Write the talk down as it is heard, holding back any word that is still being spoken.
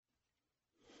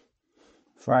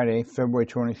Friday, February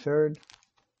 23rd,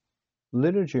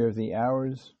 Liturgy of the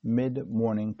Hours,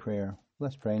 Mid-Morning Prayer.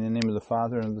 Let's pray. In the name of the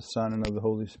Father, and of the Son, and of the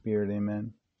Holy Spirit.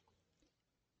 Amen.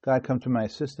 God, come to my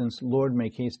assistance. Lord,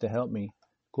 make haste to help me.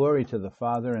 Glory to the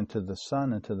Father, and to the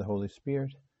Son, and to the Holy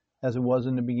Spirit, as it was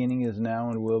in the beginning, is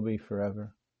now, and will be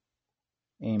forever.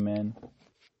 Amen.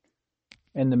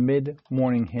 And the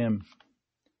Mid-Morning Hymn.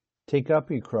 Take up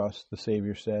your cross, the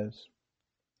Savior says.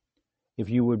 If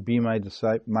you would be my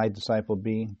disciple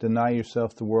be, deny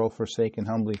yourself, the world forsake, and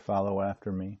humbly follow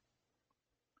after me.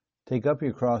 Take up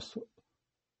your cross,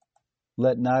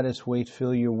 let not its weight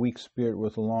fill your weak spirit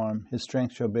with alarm. His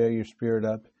strength shall bear your spirit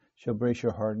up, shall brace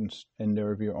your heart and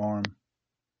nerve your arm.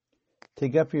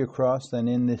 Take up your cross, then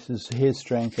in this is his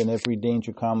strength, and every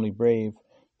danger calmly brave,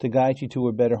 to guide you to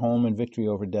a better home and victory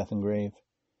over death and grave.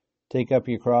 Take up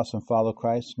your cross and follow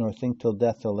Christ, nor think till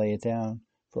death to lay it down.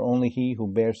 For only he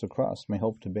who bears the cross may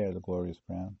hope to bear the glorious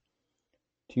crown.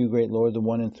 To you, great Lord, the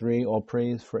one and three, all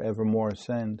praise for evermore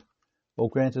ascend. O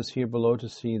grant us here below to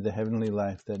see the heavenly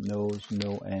life that knows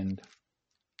no end.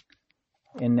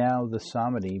 And now the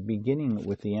psalmody, beginning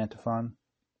with the antiphon.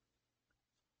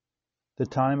 The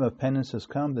time of penance has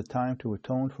come, the time to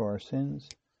atone for our sins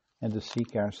and to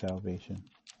seek our salvation.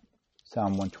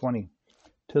 Psalm 120.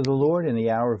 To the Lord in the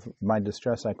hour of my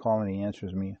distress I call, and he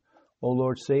answers me. O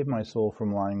Lord, save my soul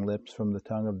from lying lips, from the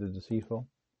tongue of the deceitful.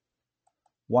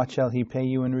 What shall he pay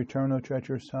you in return, O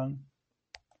treacherous tongue?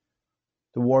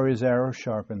 The warrior's arrow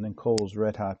sharpened, and coals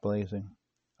red-hot blazing.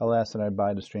 Alas, that I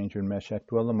abide a stranger in Meshech,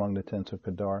 dwell among the tents of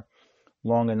Kedar.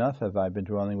 Long enough have I been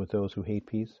dwelling with those who hate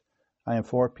peace. I am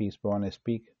for peace, but when I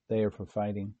speak, they are for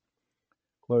fighting.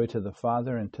 Glory to the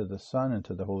Father, and to the Son, and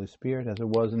to the Holy Spirit, as it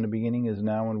was in the beginning, is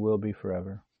now, and will be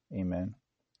forever. Amen.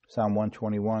 Psalm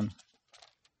 121.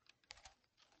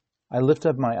 I lift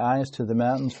up my eyes to the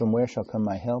mountains, from where shall come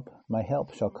my help? My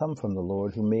help shall come from the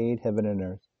Lord, who made heaven and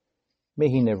earth. May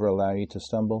he never allow you to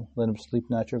stumble. Let him sleep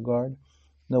not your guard.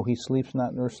 No, he sleeps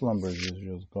not nor slumbers,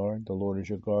 Israel's guard. The Lord is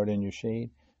your guard and your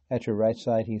shade. At your right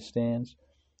side he stands.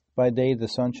 By day the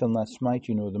sun shall not smite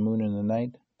you, nor the moon in the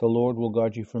night. The Lord will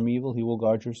guard you from evil. He will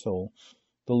guard your soul.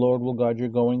 The Lord will guard your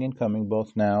going and coming,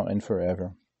 both now and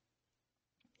forever.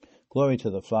 Glory to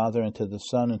the Father, and to the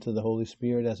Son, and to the Holy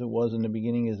Spirit, as it was in the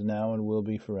beginning, is now, and will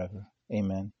be forever.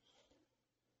 Amen.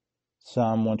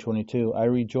 Psalm 122. I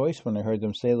rejoiced when I heard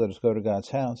them say, let us go to God's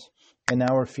house. And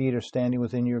now our feet are standing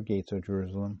within your gates, O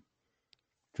Jerusalem.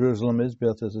 Jerusalem is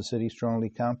built as a city strongly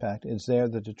compact. It is there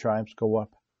that the tribes go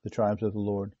up, the tribes of the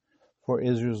Lord. For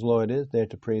Israel's law it is, there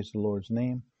to praise the Lord's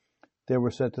name. There were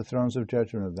set the thrones of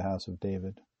judgment of the house of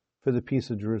David. For the peace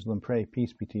of Jerusalem pray,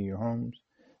 peace be to your homes.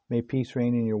 May peace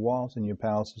reign in your walls, and your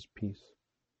palaces peace.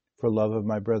 For love of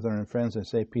my brethren and friends, I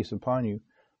say peace upon you.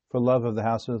 For love of the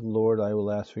house of the Lord, I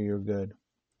will ask for your good.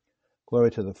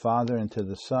 Glory to the Father, and to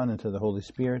the Son, and to the Holy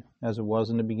Spirit, as it was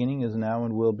in the beginning, is now,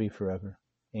 and will be forever.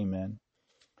 Amen.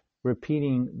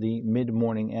 Repeating the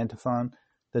mid-morning antiphon,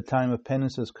 the time of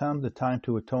penance has come, the time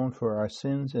to atone for our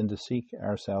sins and to seek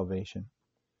our salvation.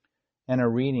 And our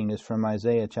reading is from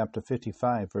Isaiah chapter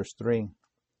 55, verse 3.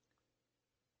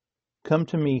 Come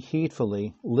to me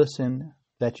heedfully, listen,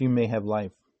 that you may have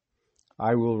life.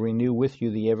 I will renew with you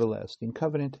the everlasting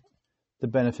covenant, the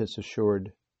benefits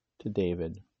assured to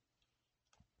David.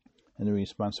 And the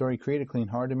responsorial, create a clean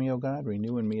heart in me, O God,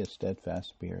 renew in me a steadfast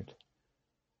spirit.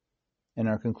 In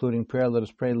our concluding prayer, let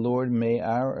us pray, Lord, may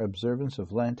our observance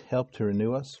of Lent help to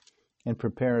renew us and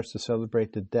prepare us to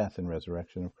celebrate the death and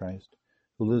resurrection of Christ,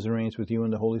 who lives and reigns with you in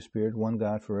the Holy Spirit, one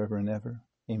God, forever and ever.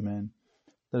 Amen.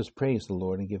 Let us praise the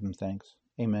Lord and give him thanks.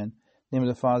 Amen. In the name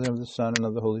of the Father, and of the Son, and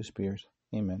of the Holy Spirit.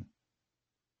 Amen.